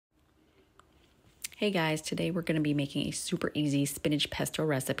Hey guys, today we're going to be making a super easy spinach pesto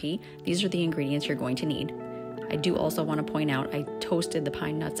recipe. These are the ingredients you're going to need. I do also want to point out I toasted the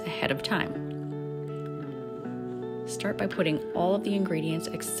pine nuts ahead of time. Start by putting all of the ingredients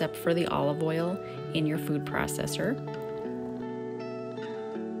except for the olive oil in your food processor.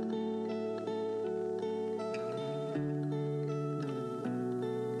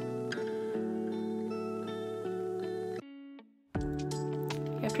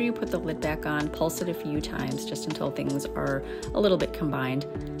 After you put the lid back on, pulse it a few times just until things are a little bit combined.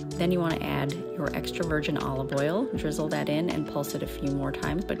 Then you want to add your extra virgin olive oil, drizzle that in and pulse it a few more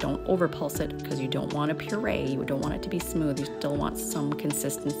times, but don't over pulse it because you don't want a puree, you don't want it to be smooth, you still want some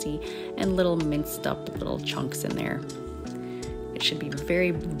consistency and little minced up little chunks in there. It should be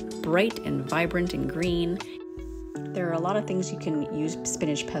very bright and vibrant and green. There are a lot of things you can use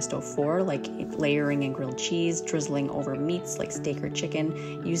spinach pesto for, like layering in grilled cheese, drizzling over meats like steak or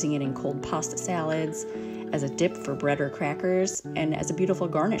chicken, using it in cold pasta salads, as a dip for bread or crackers, and as a beautiful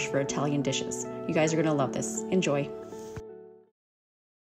garnish for Italian dishes. You guys are going to love this. Enjoy.